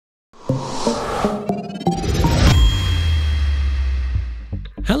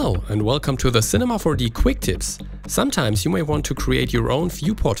and welcome to the Cinema 4D Quick Tips. Sometimes you may want to create your own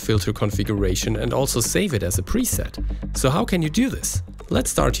viewport filter configuration and also save it as a preset. So how can you do this? Let's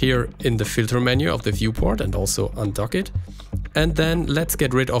start here in the filter menu of the viewport and also undock it. And then let's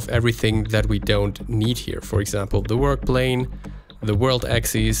get rid of everything that we don't need here. For example, the work plane, the world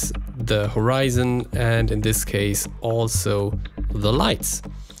axis, the horizon, and in this case also the lights.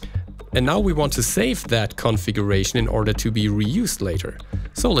 And now we want to save that configuration in order to be reused later.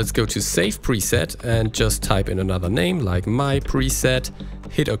 So let's go to Save Preset and just type in another name like My Preset,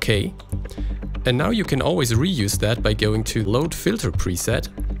 hit OK. And now you can always reuse that by going to Load Filter Preset,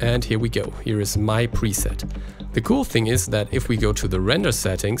 and here we go, here is My Preset. The cool thing is that if we go to the render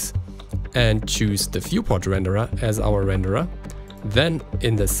settings and choose the Viewport Renderer as our renderer, then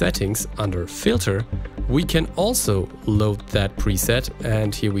in the settings under Filter, we can also load that preset,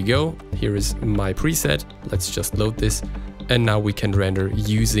 and here we go, here is My Preset. Let's just load this, and now we can render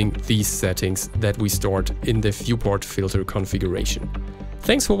using these settings that we stored in the viewport filter configuration.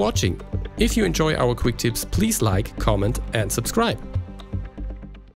 Thanks for watching. If you enjoy our quick tips, please like, comment and subscribe.